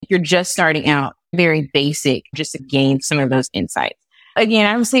you're just starting out, very basic, just to gain some of those insights. Again,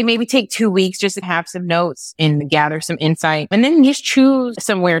 I would say maybe take 2 weeks just to have some notes and gather some insight, and then just choose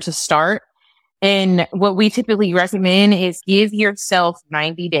somewhere to start. And what we typically recommend is give yourself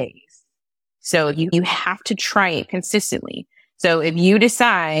 90 days. So you have to try it consistently. So if you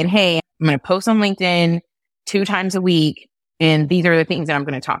decide, hey, I'm going to post on LinkedIn 2 times a week, and these are the things that I'm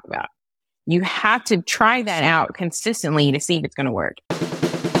going to talk about, you have to try that out consistently to see if it's going to work.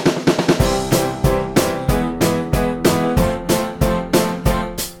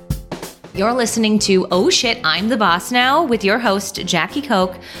 You're listening to Oh Shit, I'm the Boss Now with your host, Jackie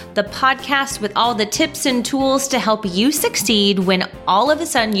Koch, the podcast with all the tips and tools to help you succeed when all of a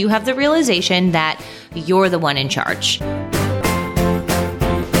sudden you have the realization that you're the one in charge.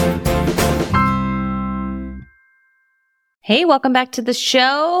 Hey, welcome back to the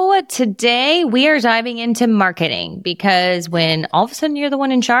show. Today, we are diving into marketing because when all of a sudden you're the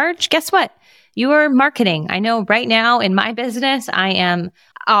one in charge, guess what? You are marketing. I know right now in my business, I am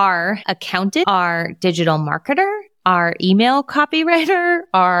our accountant, our digital marketer, our email copywriter,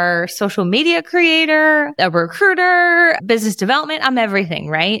 our social media creator, a recruiter, business development. I'm everything,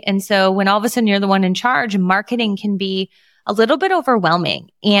 right? And so when all of a sudden you're the one in charge, marketing can be a little bit overwhelming.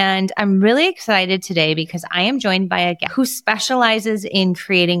 And I'm really excited today because I am joined by a guest who specializes in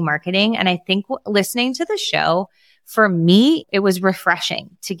creating marketing. And I think listening to the show, for me, it was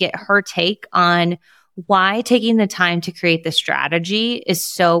refreshing to get her take on why taking the time to create the strategy is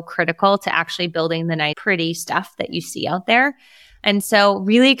so critical to actually building the nice, pretty stuff that you see out there. And so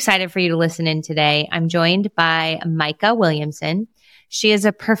really excited for you to listen in today. I'm joined by Myca Williamson. She is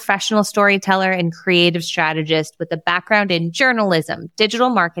a professional storyteller and creative strategist with a background in journalism, digital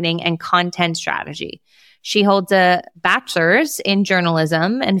marketing, and content strategy. She holds a bachelor's in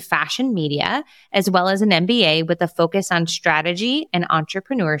journalism and fashion media, as well as an MBA with a focus on strategy and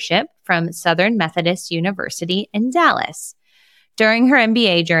entrepreneurship from Southern Methodist University in Dallas. During her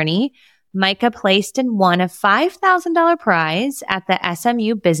MBA journey, Myca placed and won a $5,000 prize at the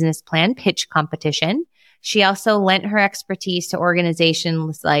SMU Business Plan Pitch Competition. She also lent her expertise to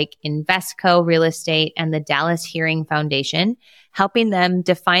organizations like Invesco Real Estate and the Dallas Hearing Foundation, helping them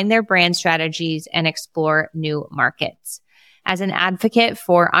define their brand strategies and explore new markets. As an advocate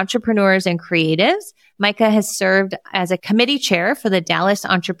for entrepreneurs and creatives, Myca has served as a committee chair for the Dallas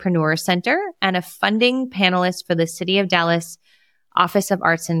Entrepreneur Center and a funding panelist for the City of Dallas Office of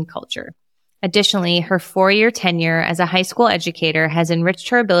Arts and Culture. Additionally, her 4-year tenure as a high school educator has enriched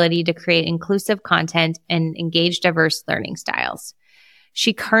her ability to create inclusive content and engage diverse learning styles.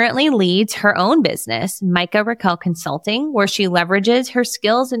 She currently leads her own business, Myca Raquel Consulting, where she leverages her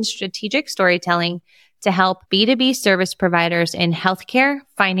skills in strategic storytelling to help B2B service providers in healthcare,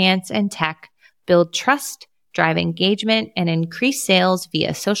 finance, and tech build trust, drive engagement, and increase sales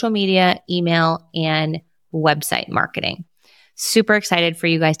via social media, email, and website marketing. Super excited for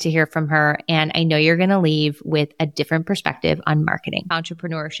you guys to hear from her. And I know you're going to leave with a different perspective on marketing,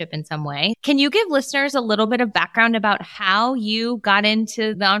 entrepreneurship in some way. Can you give listeners a little bit of background about how you got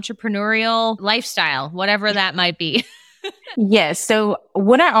into the entrepreneurial lifestyle, whatever that might be? Yes. So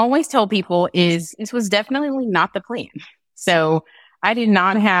what I always tell people is this was definitely not the plan. So I did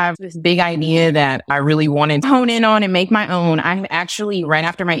not have this big idea that I really wanted to hone in on and make my own. I actually, right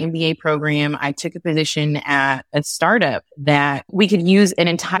after my MBA program, I took a position at a startup that we could use an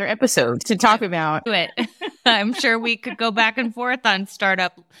entire episode to talk about. Do it. I'm sure we could go back and forth on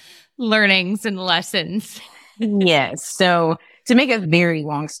startup learnings and lessons. Yes. So to make a very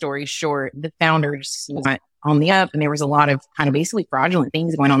long story short, the founders went on the up and there was a lot of kind of basically fraudulent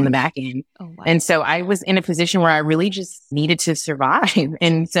things going on in the back end. Oh, wow. And so I was in a position where I really just needed to survive.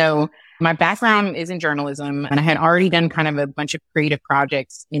 And so my background is in journalism and I had already done kind of a bunch of creative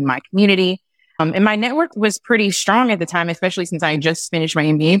projects in my community. And my network was pretty strong at the time, especially since I just finished my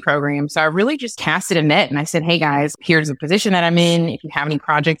MBA program. So I really just casted a net and I said, hey guys, here's the position that I'm in. If you have any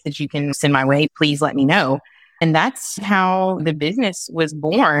projects that you can send my way, please let me know. And that's how the business was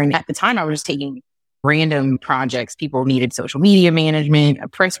born. At the time, I was just taking random projects. People needed social media management, a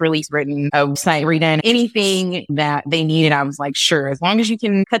press release written, a website redone, anything that they needed. I was like, sure, as long as you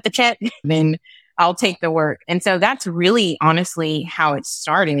can cut the check, then I'll take the work. And so that's really honestly how it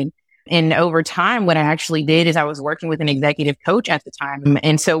started. And over time, what I actually did is I was working with an executive coach at the time.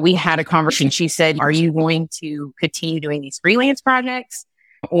 And so we had a conversation. She said, are you going to continue doing these freelance projects?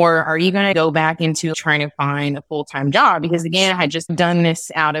 Or are you going to go back into trying to find a full-time job? Because again, I had just done this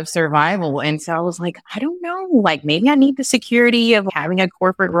out of survival. And so I was like, I don't know, like maybe I need the security of having a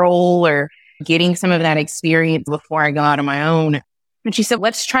corporate role or getting some of that experience before I go out on my own. And she said,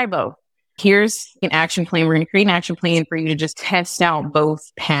 let's try both. here's an action plan. We're going to create an action plan for you to just test out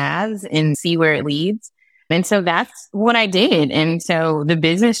both paths and see where it leads. And so that's what I did. And so the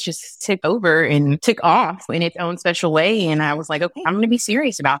business just took over and took off in its own special way. And I was like, okay, I'm going to be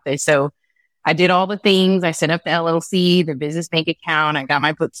serious about this. So I did all the things. I set up the LLC, the business bank account. I got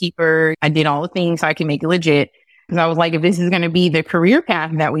my bookkeeper. I did all the things so I can make it legit. Because I was like, if this is going to be the career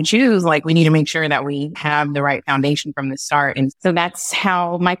path that we choose, like we need to make sure that we have the right foundation from the start. And so that's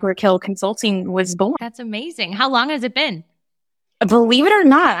how Myca Consulting was born. That's amazing. How long has it been? Believe it or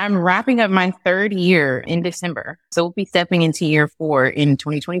not, I'm wrapping up my 3rd year in December. So we'll be stepping into year 4 in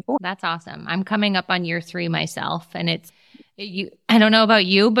 2024. That's awesome. I'm coming up on year 3 myself. And I don't know about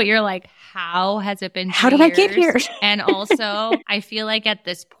you, but you're like, how has it been 3 How did years? I get here? And also, I feel like at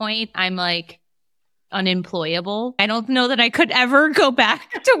this point, I'm like unemployable. I don't know that I could ever go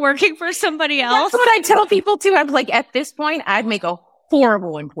back to working for somebody else. That's what I tell people too. I'm like, at this point, I'd make a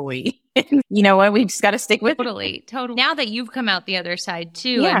horrible employee. You know what? We just got to stick with it. Totally. Now that you've come out the other side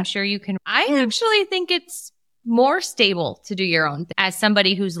too, I'm sure you can. I actually think it's more stable to do your own thing. As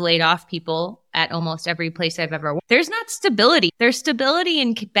somebody who's laid off people at almost every place I've ever worked, there's not stability. There's stability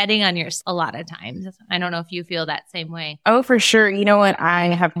in betting on yourself a lot of times. I don't know if you feel that same way. Oh, for sure. You know what? I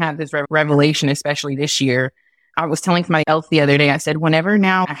have had this revelation, especially this year. I was telling myself the other day, I said, whenever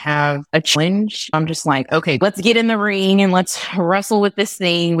now I have a challenge, I'm just like, okay, let's get in the ring and let's wrestle with this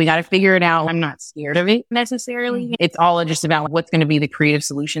thing. We got to figure it out. I'm not scared of it necessarily. It's all just about what's going to be the creative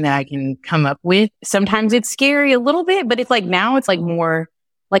solution that I can come up with. Sometimes it's scary a little bit, but it's like now it's like more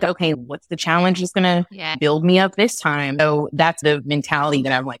like, okay, what's the challenge that's going to build me up this time? So that's the mentality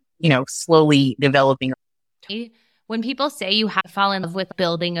that I'm like, slowly developing. When people say you have to fall in love with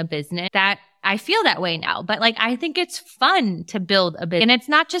building a business, that I feel that way now, but like, I think it's fun to build a business. And it's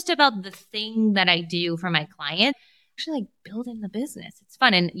not just about the thing that I do for my client, actually like building the business. It's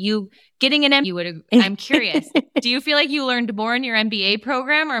fun. And you getting an MBA, I'm curious, do you feel like you learned more in your MBA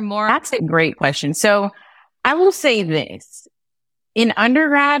program or more? That's a great question. So I will say this. In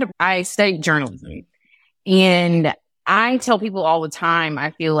undergrad, I studied journalism, and I tell people all the time, I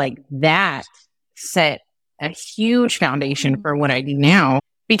feel like that set a huge foundation for what I do now.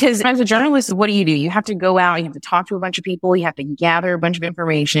 Because as a journalist, what do? You have to go out, you have to talk to a bunch of people, you have to gather a bunch of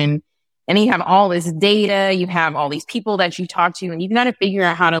information, and you have all this data, you have all these people that you talk to, and you've got to figure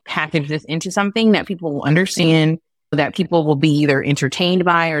out how to package this into something that people will understand, that people will be either entertained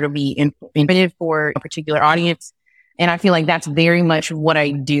by or to be informative for a particular audience. And I feel like that's very much what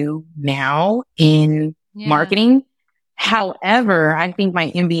I do now in marketing. However, I think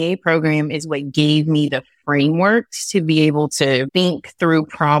my MBA program is what gave me the frameworks to be able to think through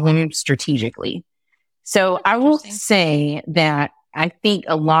problems strategically. So I will say that I think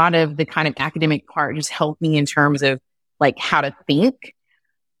a lot of the kind of academic part just helped me in terms of like how to think.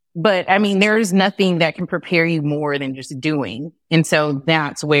 But I mean, there's nothing that can prepare you more than just doing. And so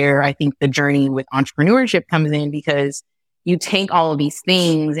that's where I think the journey with entrepreneurship comes in, because you take all of these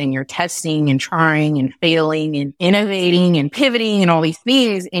things and you're testing and trying and failing and innovating and pivoting and all these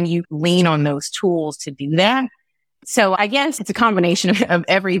things, and you lean on those tools to do that. So I guess it's a combination of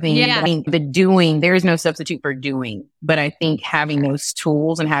everything. Yeah. I mean, the doing, there is no substitute for doing. But I think having those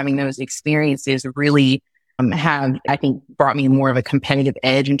tools and having those experiences really have, I think, brought me more of a competitive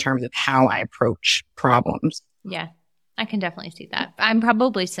edge in terms of how I approach problems. Yeah, I can definitely see that. I'm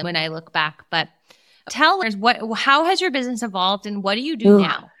probably when I look back, but tell us how has your business evolved and what do you do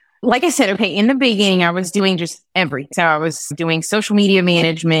now? Like I said, okay, in the beginning, I was doing just everything. So I was doing social media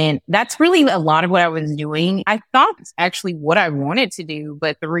management. That's really a lot of what I was doing. I thought it's actually what I wanted to do,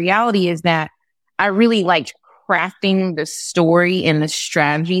 but the reality is that I really liked crafting the story and the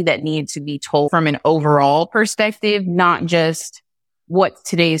strategy that needed to be told from an overall perspective, not just what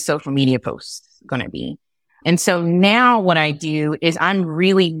today's social media post is going to be. And so now what I do is I'm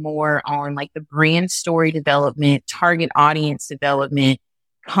really more on like the brand story development, target audience development,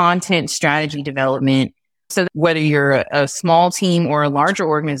 content strategy development. So whether you're a small team or a larger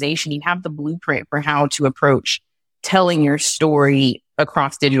organization, you have the blueprint for how to approach telling your story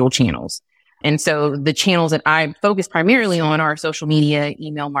across digital channels. And so the channels that I focus primarily on are social media,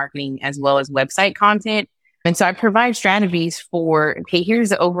 email marketing, as well as website content. And so I provide strategies for, okay, here's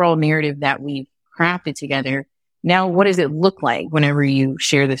the overall narrative that we've crafted together. Now, what does it look like whenever you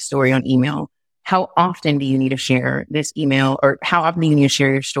share this story on email? How often do you need to share this email, or how often do you need to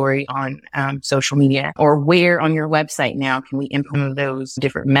share your story on social media, or where on your website now can we implement those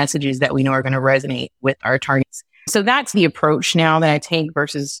different messages that we know are going to resonate with our targets? So that's the approach now that I take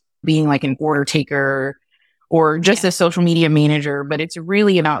versus being like an order taker or just a social media manager. But it's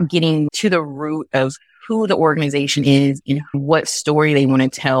really about getting to the root of who the organization is and what story they want to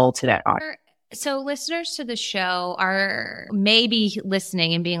tell to that audience. So listeners to the show are maybe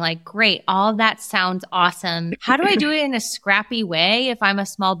listening and being like, great, all of that sounds awesome. How do I do it in a scrappy way if I'm a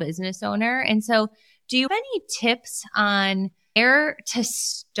small business owner? And so do you have any tips on where to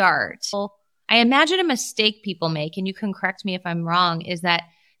start? Well, I imagine a mistake people make, and you can correct me if I'm wrong, is that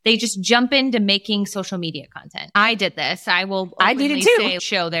they just jump into making social media content. I did this. I did it too.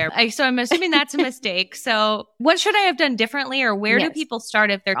 Show there. So I'm assuming that's a mistake. So what should I have done differently, or where do people start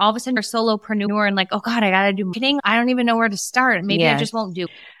if they're all of a sudden a solopreneur and like, oh God, I got to do marketing. I don't even know where to start. Maybe I just won't do it.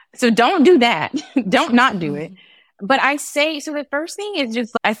 So don't do that. Don't not do it. But I say, so the first thing is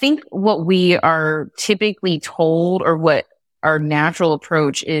just, I think what we are typically told, or what our natural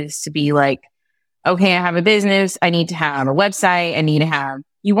approach is, to be like, okay, I have a business. I need to have a website. I need to have,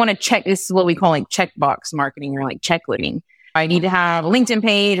 you want to check, this is what we call like checkbox marketing, or like checklisting. I need to have a LinkedIn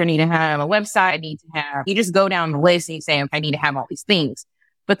page. I need to have a website. I need to have, you just go down the list and you say, I need to have all these things.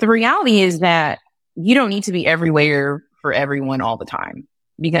 But the reality is that you don't need to be everywhere for everyone all the time,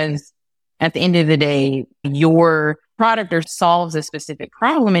 because at the end of the day, your product or solves a specific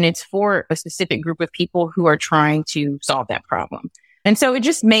problem, and it's for a specific group of people who are trying to solve that problem. And so it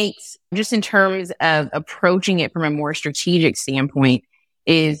just makes, just in terms of approaching it from a more strategic standpoint,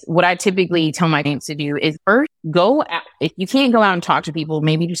 is what I typically tell my clients to do is first go out. If you can't go out and talk to people,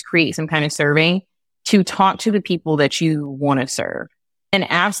 maybe just create some kind of survey to talk to the people that you want to serve and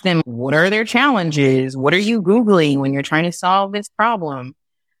ask them, what are their challenges? What are you Googling when you're trying to solve this problem?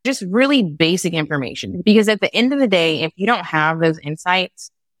 Just really basic information, because at the end of the day, if you don't have those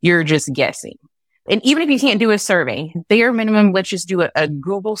insights, you're just guessing. And even if you can't do a survey, bare minimum, let's just do a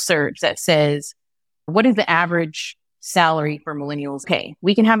Google search that says, what is the average salary for millennials? Okay,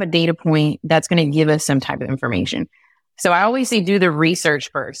 we can have a data point that's going to give us some type of information. So I always say do the research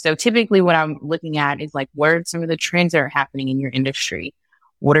first. So typically what I'm looking at is like, what are some of the trends that are happening in your industry?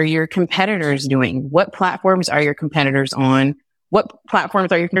 What are your competitors doing? What platforms are your competitors on? What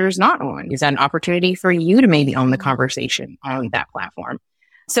platforms are your competitors not on? Is that an opportunity for you to maybe own the conversation on that platform?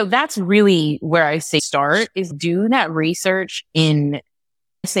 So that's really where I say start, is do that research in,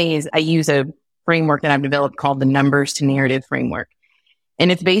 I use a framework that I've developed called the numbers to narrative framework. And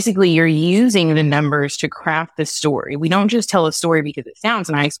it's basically, you're using the numbers to craft the story. We don't just tell a story because it sounds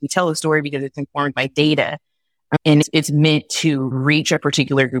nice. We tell a story because it's informed by data, and it's meant to reach a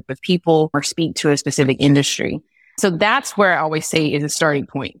particular group of people or speak to a specific industry. So that's where I always say is a starting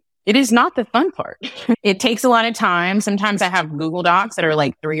point. It is not the fun part. It takes a lot of time. Sometimes I have Google Docs that are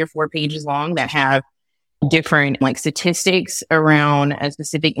like 3 or 4 pages long that have different like statistics around a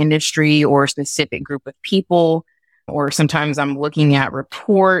specific industry or a specific group of people. Or sometimes I'm looking at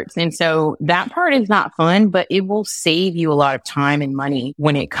reports. And so that part is not fun, but it will save you a lot of time and money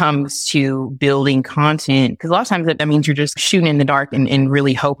when it comes to building content. Because a lot of times that means you're just shooting in the dark and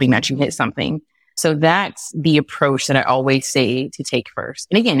really hoping that you hit something. So that's the approach that I always say to take first.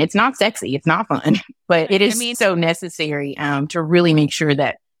 And again, it's not sexy. It's not fun, but it is so necessary to really make sure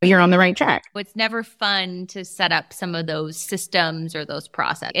that you're on the right track. It's never fun to set up some of those systems or those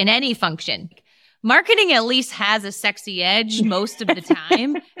processes in any function. Marketing at least has a sexy edge most of the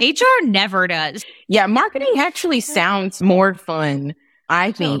time. HR never does. Yeah, marketing actually sounds more fun,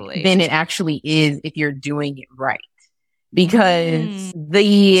 I think, than it actually is if you're doing it right. Because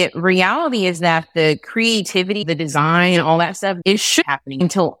the reality is that the creativity, the design, all that stuff is happening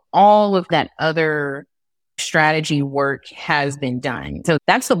until all of that other strategy work has been done. So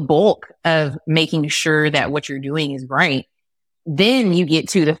that's the bulk of making sure that what you're doing is right. Then you get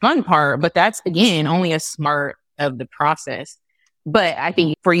to the fun part, but that's, again, only a smart of the process. But I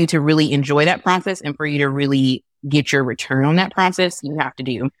think for you to really enjoy that process and for you to really get your return on that process, you have to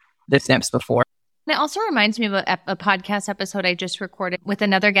do the steps before. And it also reminds me of a podcast episode I just recorded with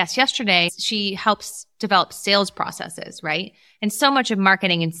another guest yesterday. She helps develop sales processes, right? And so much of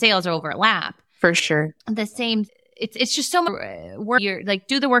marketing and sales overlap. For sure. The same, it's just so much work. You're like,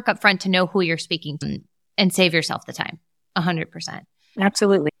 do the work up front to know who you're speaking to and save yourself the time. 100%.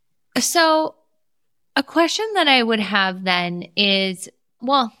 Absolutely. So a question that I would have then is,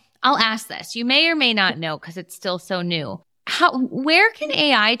 well, I'll ask this. You may or may not know because it's still so new. Where can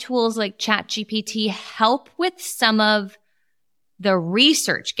AI tools like ChatGPT help with some of the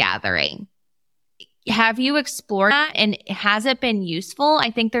research gathering? Have you explored that, and has it been useful?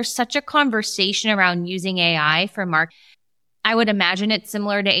 I think there's such a conversation around using AI for marketing. I would imagine it's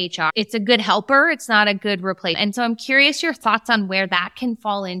similar to HR. It's a good helper. It's not a good replacement. And so I'm curious your thoughts on where that can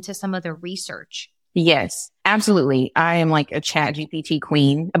fall into some of the research. Yes, absolutely. I am like a ChatGPT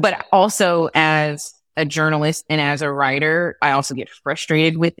queen, but also as a journalist and as a writer, I also get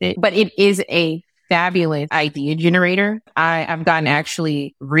frustrated with it. But it is a fabulous idea generator. I've gotten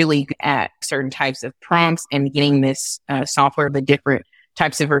actually really good at certain types of prompts and getting this software, the different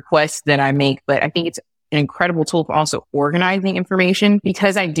types of requests that I make. But I think it's an incredible tool for also organizing information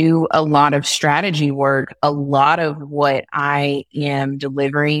because I do a lot of strategy work. A lot of what I am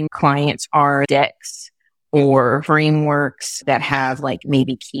delivering clients are decks or frameworks that have like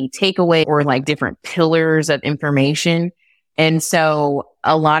maybe key takeaway or like different pillars of information. And so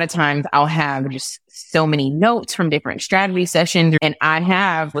a lot of times I'll have just so many notes from different strategy sessions. And I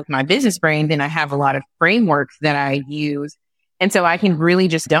have with my business brain, then I have a lot of frameworks that I use. And so I can really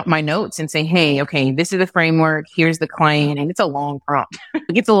just dump my notes and say, hey, okay, this is the framework. Here's the client. And it's a long prompt.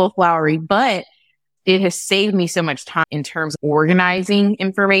 It gets a little flowery, but it has saved me so much time in terms of organizing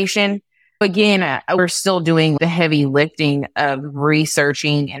information. Again, we're still doing the heavy lifting of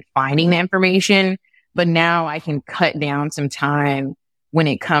researching and finding the information, but now I can cut down some time when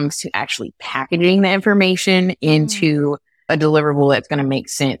it comes to actually packaging the information into a deliverable that's going to make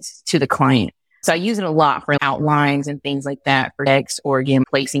sense to the client. So I use it a lot for outlines and things like that for decks or again,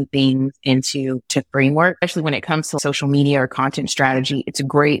 placing things into framework, especially when it comes to social media or content strategy. It's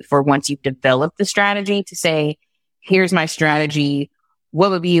great for once you've developed the strategy to say, here's my strategy.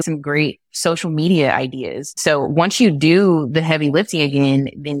 What would be some great social media ideas? So once you do the heavy lifting again,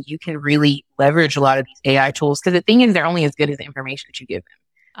 then you can really leverage a lot of these AI tools. Because the thing is, they're only as good as the information that you give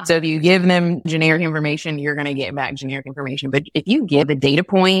them. So if you give them generic information, you're going to get back generic information. But if you give the data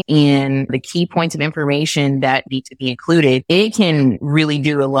point and the key points of information that need to be included, it can really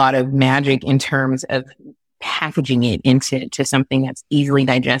do a lot of magic in terms of packaging it into something that's easily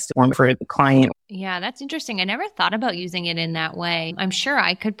digestible for the client. Yeah, that's interesting. I never thought about using it in that way. I'm sure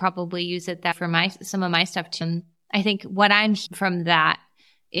I could probably use it that for some of my stuff too. I think what I'm from that,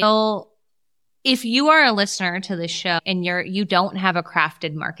 if you are a listener to the show and you don't have a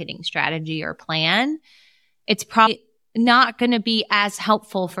crafted marketing strategy or plan, it's probably not going to be as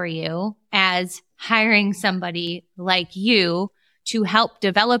helpful for you as hiring somebody like you to help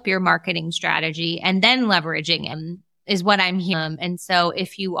develop your marketing strategy and then leveraging it is what I'm hearing. And so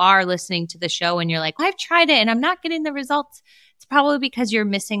if you are listening to the show and you're like, I've tried it and I'm not getting the results, it's probably because you're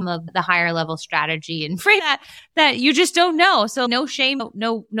missing the higher level strategy and free that you just don't know. So no shame,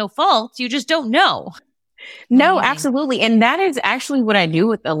 no fault. You just don't know. No, absolutely. And that is actually what I do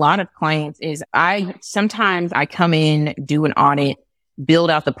with a lot of clients is sometimes I come in, do an audit,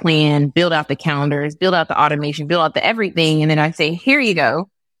 build out the plan, build out the calendars, build out the automation, build out the everything. And then I say, here you go.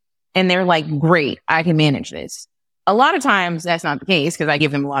 And they're like, great, I can manage this. A lot of times that's not the case because I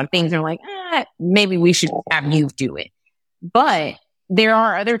give them a lot of things. They're like, maybe we should have you do it. But there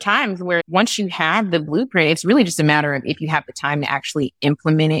are other times where once you have the blueprint, it's really just a matter of if you have the time to actually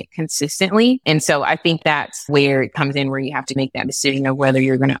implement it consistently. And so I think that's where it comes in, where you have to make that decision of whether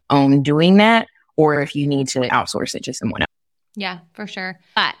you're going to own doing that or if you need to outsource it to someone else. Yeah, for sure.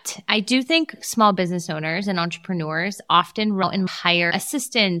 But I do think small business owners and entrepreneurs often hire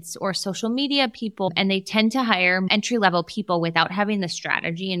assistants or social media people, and they tend to hire entry-level people without having the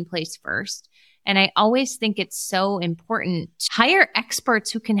strategy in place first. And I always think it's so important to hire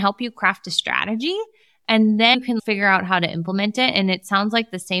experts who can help you craft a strategy and then you can figure out how to implement it. And it sounds like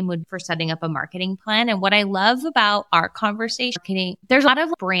the same would for setting up a marketing plan. And what I love about our conversation, there's a lot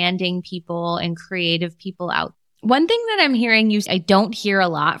of branding people and creative people out. One thing that I'm hearing I don't hear a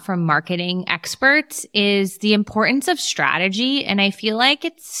lot from marketing experts is the importance of strategy. And I feel like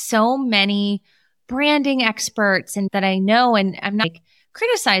it's so many branding experts and that I know, and I'm not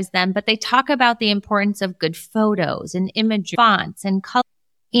criticize them, but they talk about the importance of good photos and image fonts and color.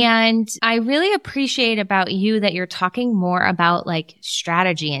 And I really appreciate about you that you're talking more about like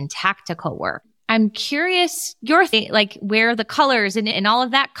strategy and tactical work. I'm curious where the colors and all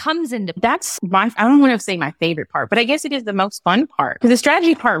of that comes into. That's I don't want to say my favorite part, but I guess it is the most fun part because the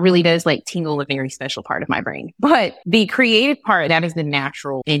strategy part really does like tingle a very special part of my brain. But the creative part, that is the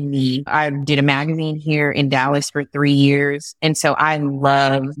natural in me. I did a magazine here in Dallas for 3 years. And so I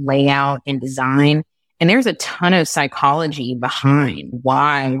love layout and design. And there's a ton of psychology behind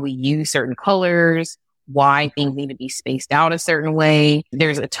why we use certain colors, why things need to be spaced out a certain way.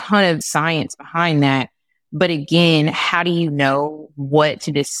 There's a ton of science behind that. But again, how do you know what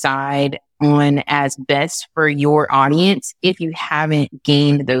to decide on as best for your audience if you haven't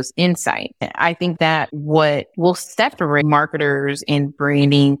gained those insights? I think that what will separate marketers and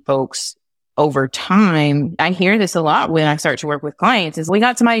branding folks over time, I hear this a lot when I start to work with clients, is we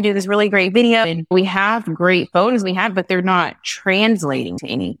got somebody do this really great video and we have great photos but they're not translating to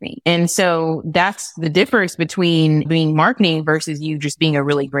anything. And so that's the difference between being marketing versus you just being a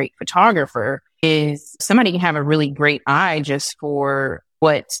really great photographer is somebody can have a really great eye just for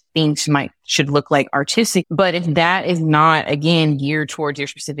what things should look like artistic. But if that is not, again, geared towards your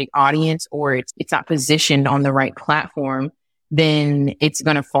specific audience, or it's not positioned on the right platform, then it's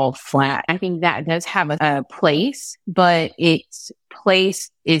going to fall flat. I think that does have a place, but its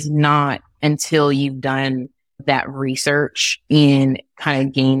place is not until you've done that research and kind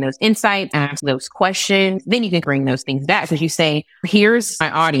of gain those insights, ask those questions. Then you can bring those things back, because you say, here's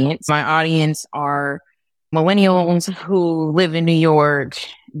my audience. My audience are millennials who live in New York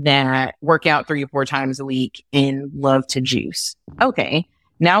that work out 3 or 4 times a week and love to juice. Okay.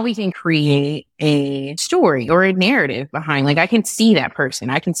 Now we can create a story or a narrative behind, like, I can see that person.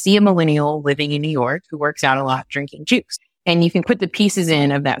 I can see a millennial living in New York who works out a lot drinking juice. And you can put the pieces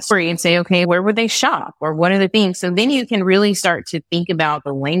in of that story and say, okay, where would they shop? Or what are the things? So then you can really start to think about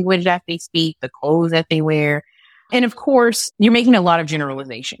the language that they speak, the clothes that they wear. And of course, you're making a lot of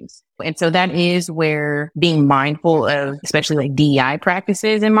generalizations. And so that is where being mindful of, especially like DEI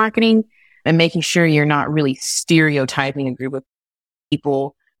practices in marketing, and making sure you're not really stereotyping a group of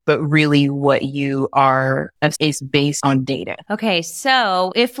people, but really what you are is based on data. Okay.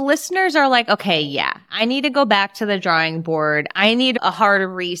 So if listeners are like, okay, yeah, I need to go back to the drawing board. I need a hard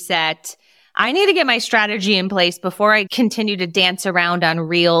reset. I need to get my strategy in place before I continue to dance around on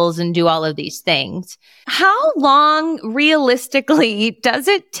reels and do all of these things. How long realistically does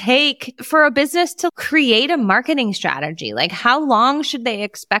it take for a business to create a marketing strategy? Like, how long should they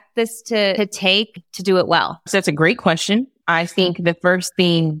expect this to take to do it well? So that's a great question. I think the first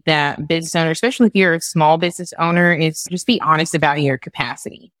thing that business owners, especially if you're a small business owner, is just be honest about your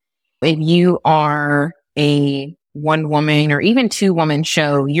capacity. If you are a 1-woman or even 2-woman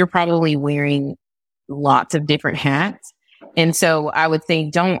show, you're probably wearing lots of different hats. And so I would say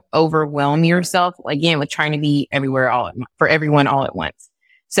don't overwhelm yourself, again, with trying to be everywhere for everyone all at once.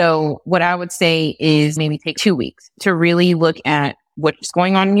 So what I would say is maybe take 2 weeks to really look at what's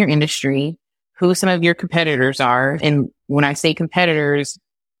going on in your industry, who some of your competitors are. And when I say competitors,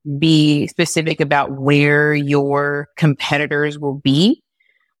 be specific about where your competitors will be.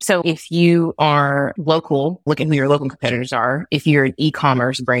 So if you are local, look at who your local competitors are. If you're an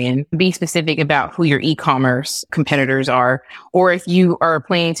e-commerce brand, be specific about who your e-commerce competitors are. Or if you are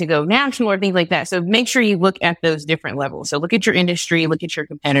planning to go national or things like that. So make sure you look at those different levels. So look at your industry, look at your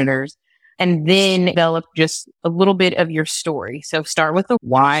competitors, and then develop just a little bit of your story. So start with the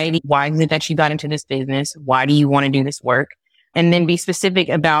why. Why is it that you got into this business? Why do you want to do this work? And then be specific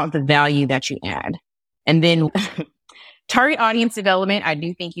about the value that you add. And then target audience development, I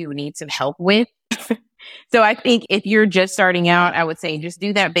do think you need some help with. So I think if you're just starting out, I would say just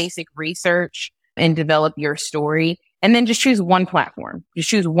do that basic research and develop your story. And then just choose one platform. Just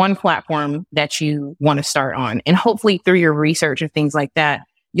choose one platform that you want to start on. And hopefully through your research and things like that,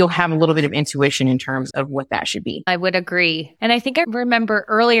 you'll have a little bit of intuition in terms of what that should be. I would agree. And I think I remember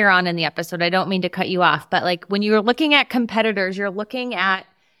earlier on in the episode, I don't mean to cut you off, but like when you're looking at competitors, you're looking at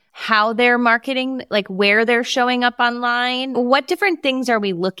how they're marketing, like where they're showing up online. What different things are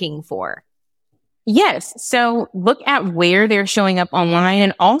we looking for? Yes. So look at where they're showing up online,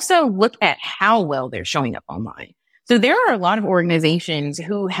 and also look at how well they're showing up online. So there are a lot of organizations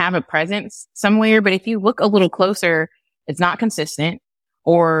who have a presence somewhere, but if you look a little closer, it's not consistent,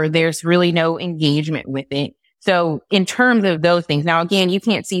 or there's really no engagement with it. So in terms of those things, now again, you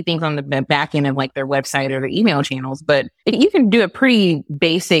can't see things on the back end of like their website or their email channels, but you can do a pretty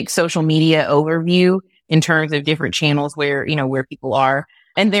basic social media overview in terms of different channels where people are.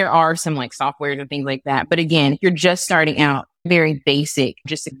 And there are some like softwares and things like that. But again, if you're just starting out, very basic,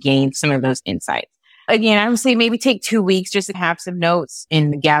 just to gain some of those insights. Again, I would say maybe take 2 weeks just to have some notes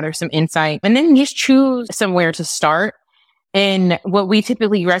and gather some insight, and then just choose somewhere to start. And what we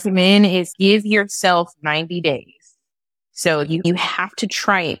typically recommend is give yourself 90 days. So you have to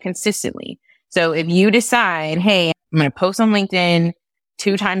try it consistently. So if you decide, hey, I'm going to post on LinkedIn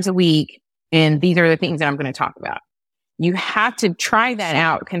 2 times a week, and these are the things that I'm going to talk about, you have to try that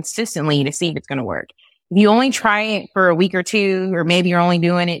out consistently to see if it's going to work. If you only try it for a week or 2, or maybe you're only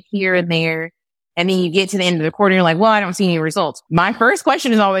doing it here and there, and then you get to the end of the quarter, you're like, well, I don't see any results. My first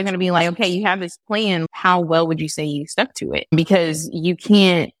question is always going to be like, okay, you have this plan. How well would you say you stuck to it? Because you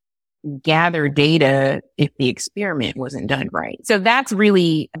can't gather data if the experiment wasn't done right. So that's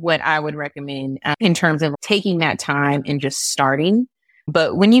really what I would recommend in terms of taking that time and just starting.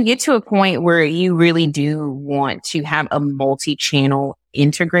 But when you get to a point where you really do want to have a multi-channel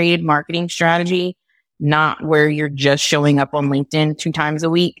integrated marketing strategy, not where you're just showing up on LinkedIn 2 times a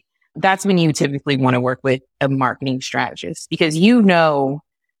week, that's when you typically want to work with a marketing strategist, because you know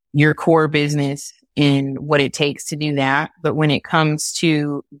your core business and what it takes to do that. But when it comes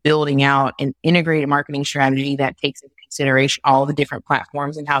to building out an integrated marketing strategy that takes into consideration all the different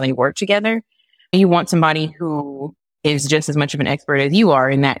platforms and how they work together. You want somebody who is just as much of an expert as you are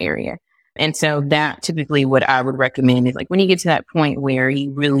in that area. And so that typically what I would recommend is like when you get to that point where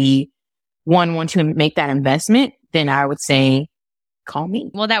you really want to make that investment, then I would say, call me.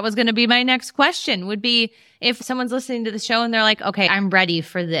 Well, that was going to be my next question would be if someone's listening to the show and they're like, okay, I'm ready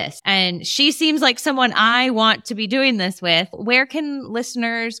for this. And she seems like someone I want to be doing this with. Where can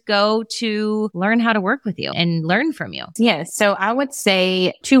listeners go to learn how to work with you and learn from you? Yes. So I would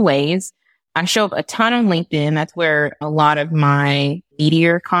say 2 ways. I show up a ton on LinkedIn. That's where a lot of my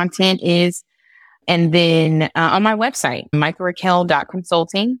meatier content is. And then on my website,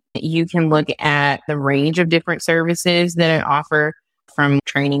 mycaraquel.consulting, you can look at the range of different services that I offer, from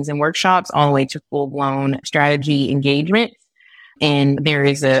trainings and workshops all the way to full-blown strategy engagement. And there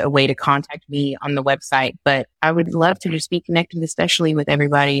is a way to contact me on the website. But I would love to just be connected, especially with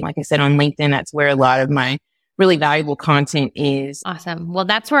everybody. Like I said, on LinkedIn, that's where a lot of my really valuable content is. Awesome. Well,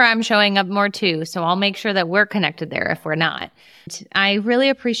 that's where I'm showing up more too. So I'll make sure that we're connected there if we're not. I really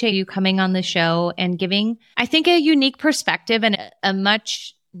appreciate you coming on the show and giving, I think, a unique perspective and a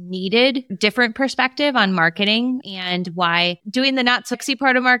much needed different perspective on marketing and why doing the not sexy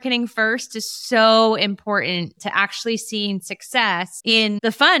part of marketing first is so important to actually seeing success in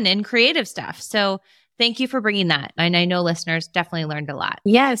the fun and creative stuff. So thank you for bringing that. And I know listeners definitely learned a lot.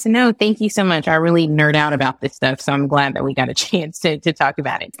 Yes. No, thank you so much. I really nerd out about this stuff. So I'm glad that we got a chance to talk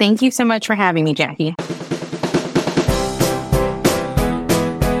about it. Thank you so much for having me, Jackie.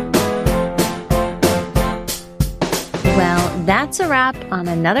 Well, that's a wrap on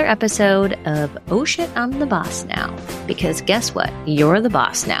another episode of Oh Shit, I'm the Boss Now. Because guess what? You're the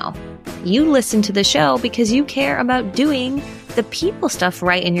boss now. You listen to the show because you care about doing the people stuff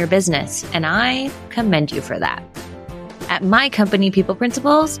right in your business, and I commend you for that. At my company, People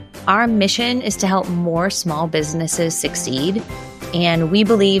Principles, our mission is to help more small businesses succeed, and we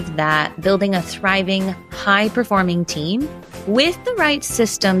believe that building a thriving, high-performing team with the right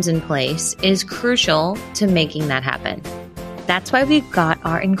systems in place is crucial to making that happen. That's why we've got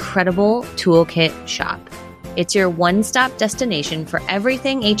our incredible toolkit shop. It's your one-stop destination for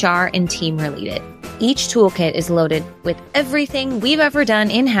everything HR and team related. Each toolkit is loaded with everything we've ever done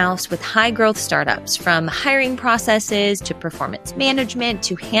in-house with high-growth startups, from hiring processes to performance management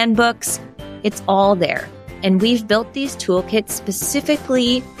to handbooks. It's all there. And we've built these toolkits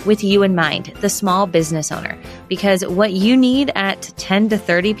specifically with you in mind, the small business owner, because what you need at 10 to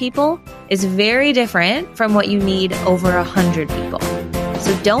 30 people is very different from what you need over 100 people.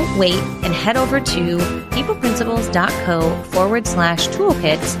 So don't wait and head over to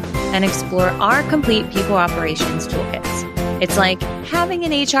peopleprinciples.co/toolkits and explore our complete people operations toolkits. It's like having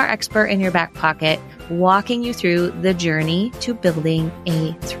an HR expert in your back pocket, walking you through the journey to building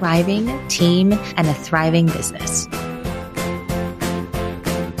a thriving team and a thriving business.